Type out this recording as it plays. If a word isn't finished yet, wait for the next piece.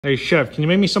Hey chef, can you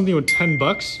make me something with 10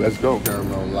 bucks? Let's go.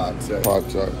 Caramel latte,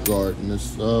 Pop-Tart, garden,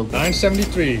 this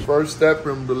 $9.73. First step,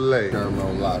 creme brulee,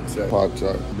 caramel latte,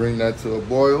 Pop-Tart. Bring that to a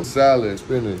boil. Salad,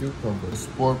 spinach, cucumber,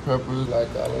 sport peppers,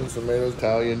 black olives, tomatoes,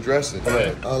 Italian dressing.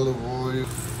 Right. Olive oil,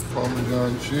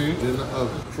 Parmesan cheese in the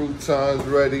oven. Croutons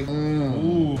ready.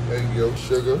 Ooh. There you go.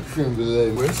 Sugar, creme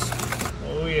brulee whisk.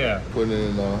 Oh yeah. Put it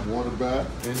in a water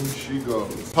bath, and she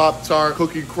goes. Pop-Tart,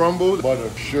 cookie crumble, butter,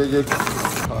 sugar,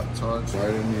 Pop-Tarts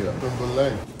right in here. Creme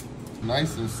brulee.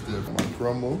 Nice and stiff.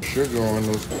 Crumble, sugar on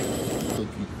those cookie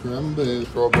crumble.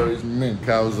 Strawberries, mint,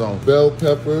 calzone, bell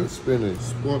pepper, spinach,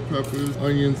 sport peppers,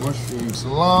 onions, mushrooms,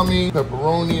 salami,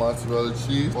 pepperoni, mozzarella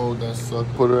cheese. Fold that sucker.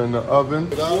 Put her in the oven.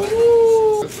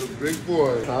 That's a big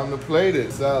boy. Time to plate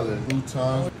it. Salad,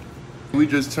 croutons. We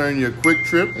just turned your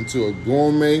QuikTrip into a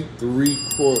gourmet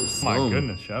 3-course. My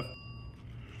goodness, chef.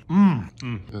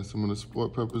 Got some of the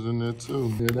sport peppers in there too.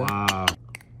 Wow.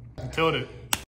 Killed it.